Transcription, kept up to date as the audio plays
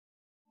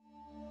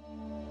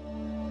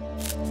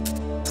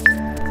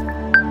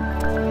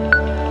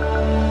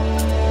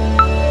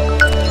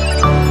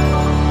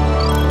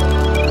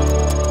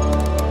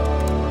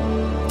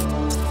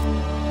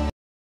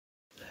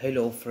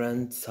Hello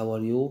friends, how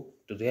are you?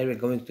 Today we're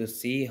going to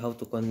see how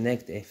to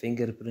connect a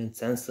fingerprint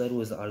sensor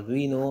with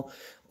Arduino,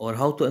 or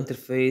how to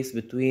interface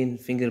between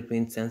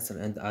fingerprint sensor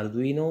and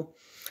Arduino.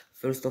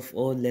 First of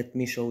all, let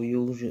me show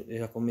you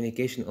the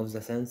communication of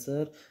the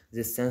sensor.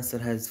 This sensor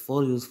has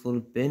 4 useful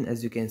pins,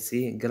 as you can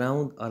see: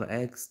 ground,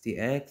 RX,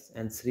 TX,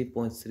 and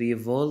 3.3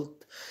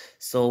 volt.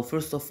 So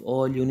first of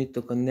all, you need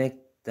to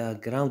connect the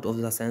ground of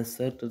the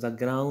sensor to the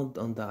ground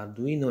on the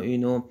Arduino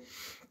Uno.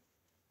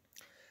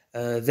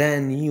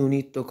 Then you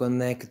need to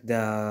connect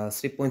the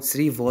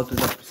 3.3 volt to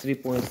the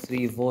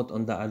 3.3 volt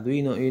on the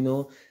Arduino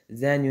Uno.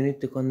 Then you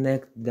need to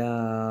connect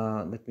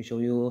let me show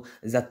you,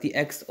 the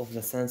TX of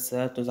the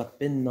sensor to the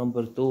pin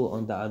number 2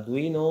 on the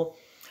Arduino.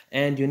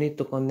 And you need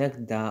to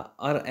connect the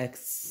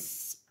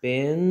RX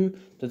pin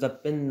to the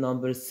pin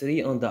number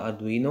 3 on the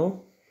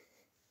Arduino.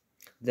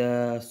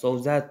 So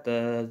that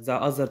the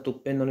other 2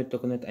 pins, you need to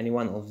connect any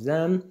one of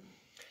them.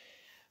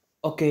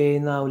 Okay,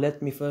 now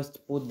let me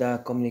first put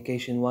the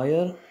communication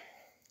wire.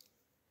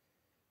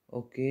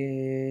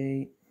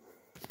 Okay.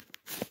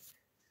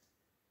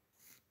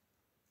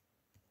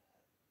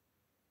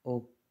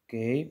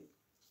 Okay.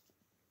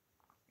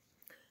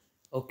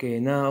 Okay,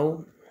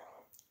 now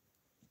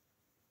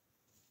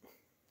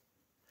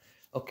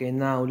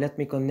let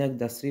me connect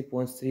the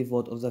 3.3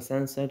 volt of the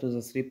sensor to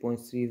the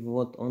 3.3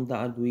 volt on the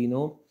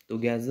Arduino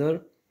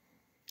together.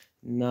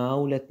 Now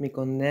let me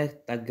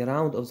connect the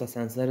ground of the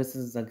sensor. This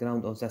is the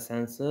ground of the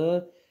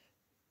sensor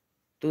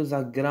to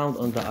the ground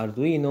on the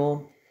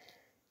Arduino.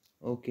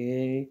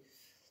 Okay.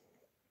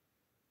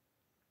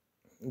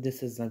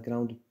 This is the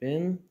ground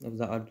pin of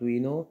the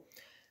Arduino.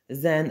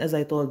 Then, as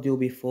I told you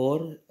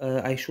before,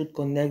 I should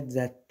connect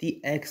the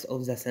TX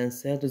of the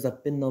sensor to the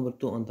pin number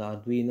 2 on the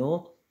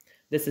Arduino.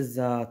 This is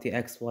the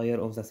TX wire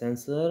of the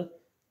sensor.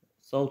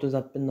 So to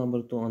the pin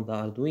number 2 on the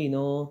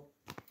Arduino.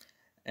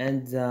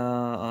 And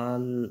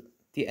the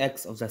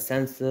TX of the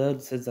sensor,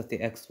 this is the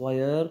TX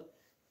wire,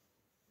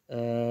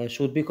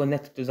 should be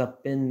connected to the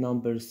pin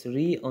number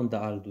 3 on the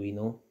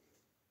Arduino.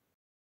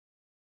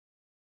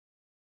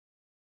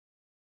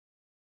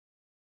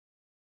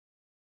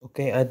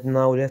 Okay, and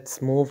now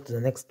let's move to the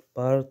next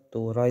part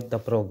to write the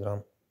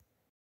program.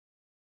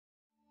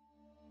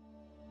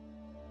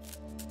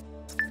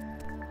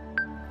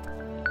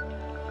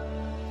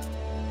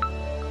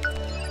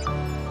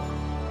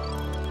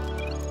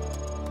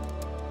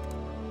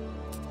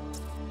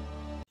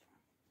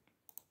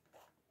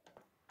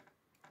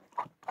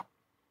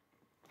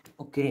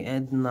 Okay,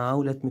 and now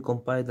let me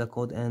compile the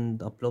code and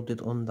upload it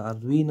on the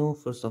Arduino.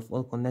 First of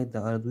all, connect the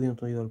Arduino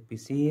to your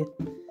PC.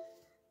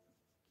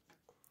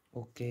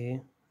 Okay,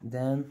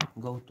 then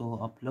go to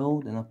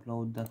upload and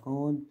upload the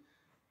code.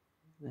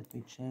 Let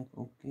me check.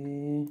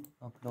 Okay,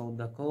 upload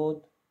the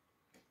code.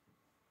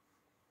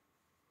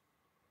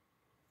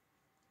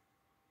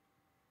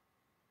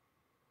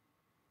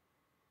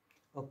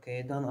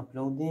 Okay, done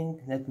uploading.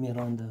 Let me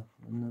run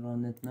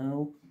it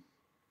now.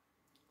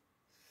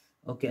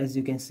 Okay, as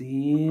you can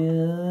see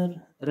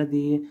here,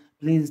 ready.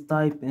 Please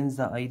type in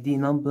the ID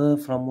number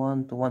from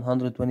 1 to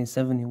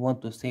 127 you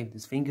want to save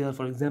this finger.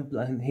 For example,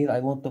 here I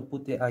want to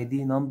put the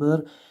ID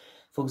number.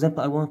 For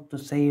example, I want to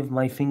save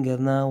my finger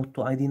now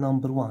to ID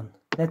number 1.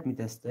 Let me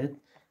test it.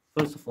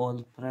 First of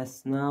all,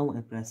 press now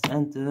and press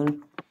enter.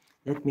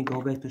 Let me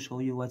go back to show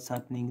you what's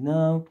happening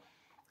now.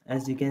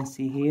 As you can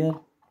see here,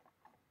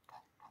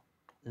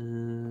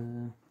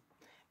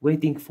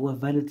 waiting for a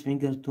valid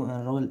finger to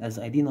enroll as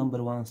ID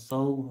number 1.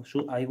 So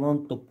I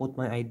want to put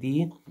my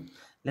ID.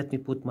 Let me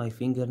put my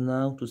finger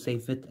now to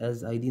save it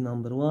as ID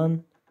number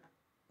 1.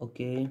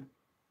 Okay.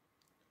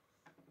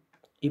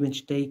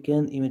 Image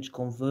taken, image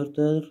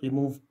converter,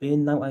 remove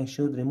pin. Now I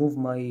should remove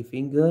my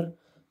finger.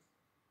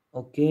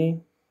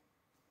 Okay.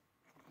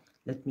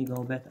 Let me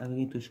go back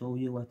again to show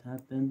you what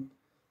happened.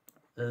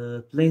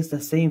 Place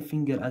the same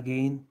finger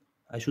again.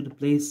 I should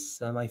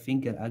place my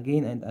finger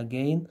again and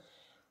again.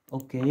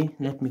 Okay,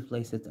 let me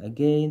place it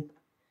again.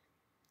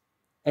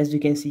 As you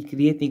can see,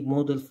 creating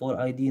model for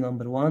ID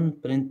number 1,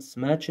 prints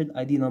matched,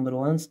 ID number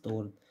 1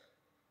 stored.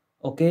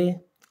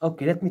 Okay,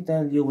 let me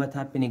tell you what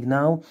happening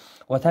now.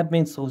 What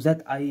happened, so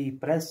that I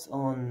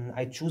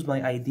choose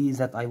my ID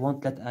that I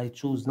want, that I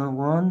choose no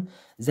one.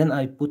 Then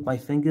I put my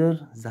finger,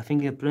 the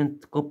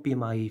fingerprint, copy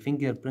my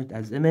fingerprint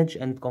as image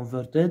and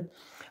convert it.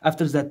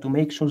 After that, to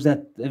make sure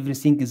that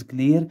everything is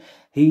clear,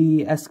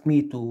 he asked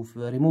me to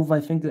remove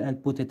my finger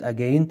and put it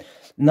again.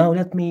 Now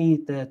let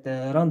me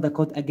run the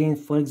code again.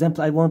 For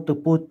example, I want to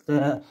put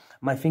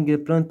my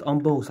fingerprint on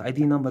both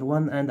ID number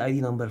 1 and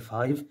ID number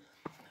 5.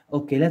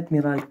 Okay, let me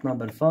write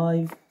number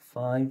 5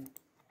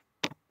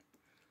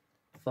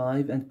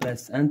 and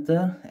press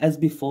enter. As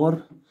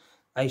before,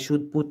 I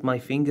should put my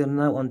finger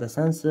now on the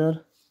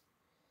sensor.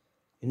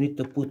 You need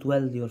to put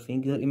well your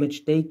finger.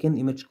 Image taken,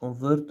 image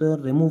converter,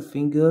 remove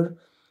finger.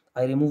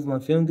 I remove my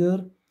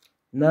finger.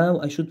 Now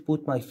I should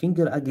put my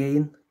finger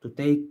again to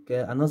take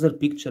another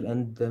picture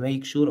and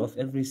make sure of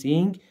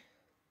everything.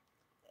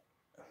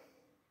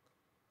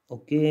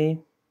 Okay.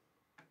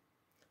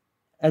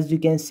 As you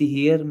can see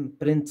here,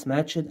 print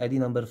matched, ID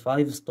number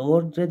 5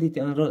 stored, ready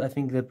to enroll a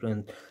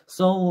fingerprint.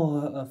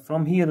 So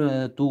from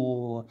here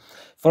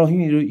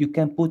you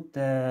can put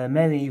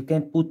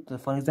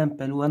for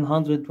example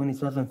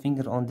 127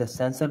 finger on the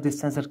sensor. This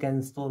sensor can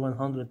install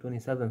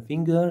 127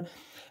 finger.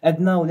 And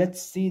now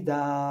let's see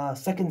the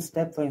second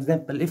step. For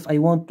example, if I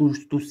want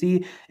to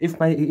see if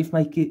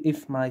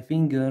my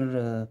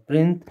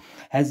fingerprint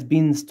has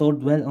been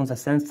stored well on the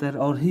sensor,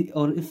 or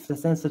if the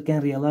sensor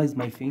can realize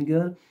my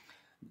finger,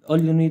 all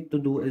you need to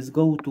do is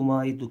go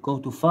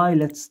to file.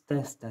 Let's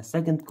test the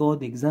second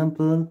code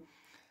example.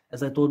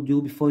 As I told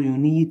you before, you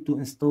need to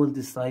install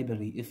this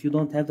library. If you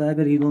don't have the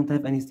library, you don't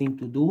have anything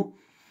to do.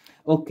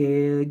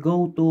 Okay,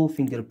 go to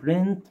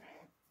fingerprint.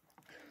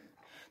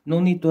 No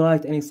need to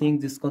write anything.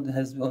 This code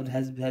has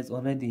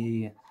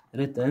already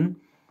written.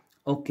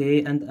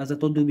 Okay, and as I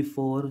told you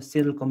before,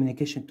 serial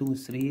communication 2,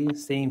 3,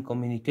 same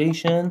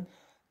communication,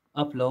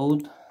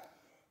 upload.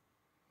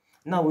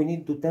 Now we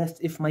need to test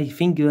if my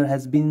finger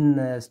has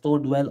been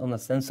stored well on a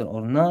sensor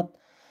or not.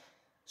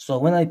 So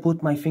when I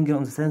put my finger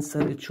on the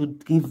sensor, it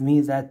should give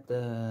me that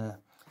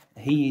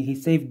he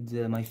saved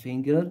my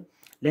finger.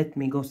 Let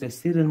me go to the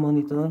serial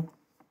monitor.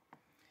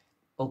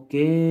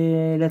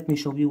 Okay, let me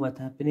show you what's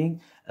happening.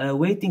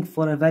 Waiting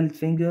for a valid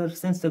finger,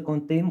 sensor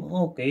contain.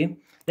 Okay,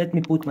 let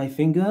me put my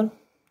finger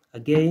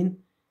again.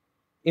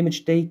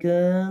 Image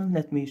taken.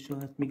 Let me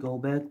go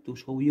back to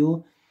show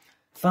you.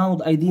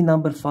 Found ID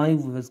number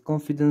 5 with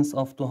confidence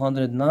of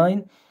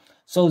 209.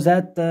 So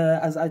that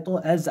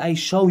as I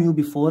show you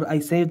before, I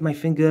saved my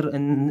finger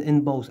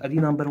in both ID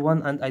number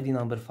 1 and ID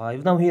number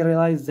 5. Now he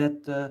realized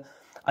that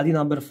ID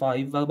number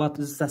 5, but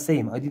it's the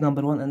same ID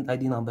number 1 and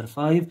ID number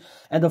 5.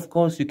 And of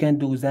course you can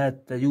do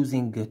that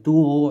using 2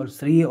 or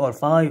 3 or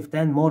 5,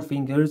 10 more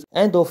fingers.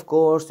 And of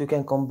course you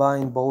can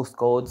combine both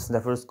codes, the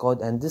first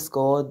code and this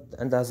code.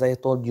 And as I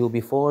told you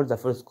before, the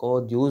first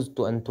code used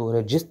to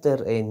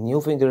register a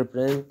new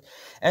fingerprint,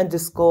 and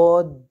this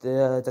code,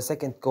 the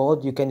second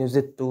code, you can use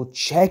it to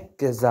check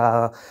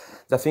the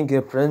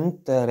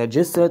fingerprint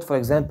registered. For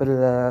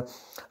example,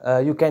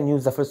 you can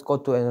use the first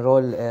code to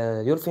enroll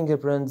your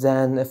fingerprint.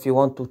 Then if you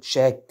want to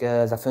check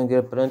the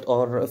fingerprint,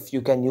 or if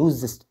you can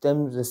use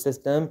the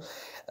system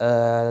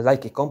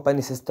like a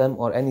company system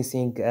or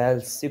anything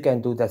else, you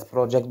can do that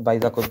project by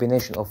the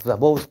combination of the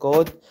both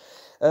code.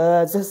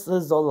 This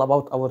is all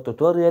about our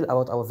tutorial,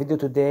 about our video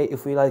today.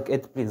 If you like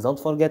it, please don't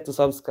forget to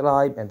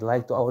subscribe and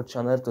like to our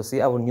channel to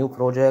see our new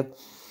project,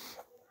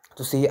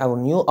 to see our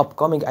new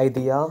upcoming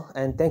idea.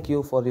 And thank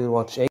you for your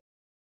watching.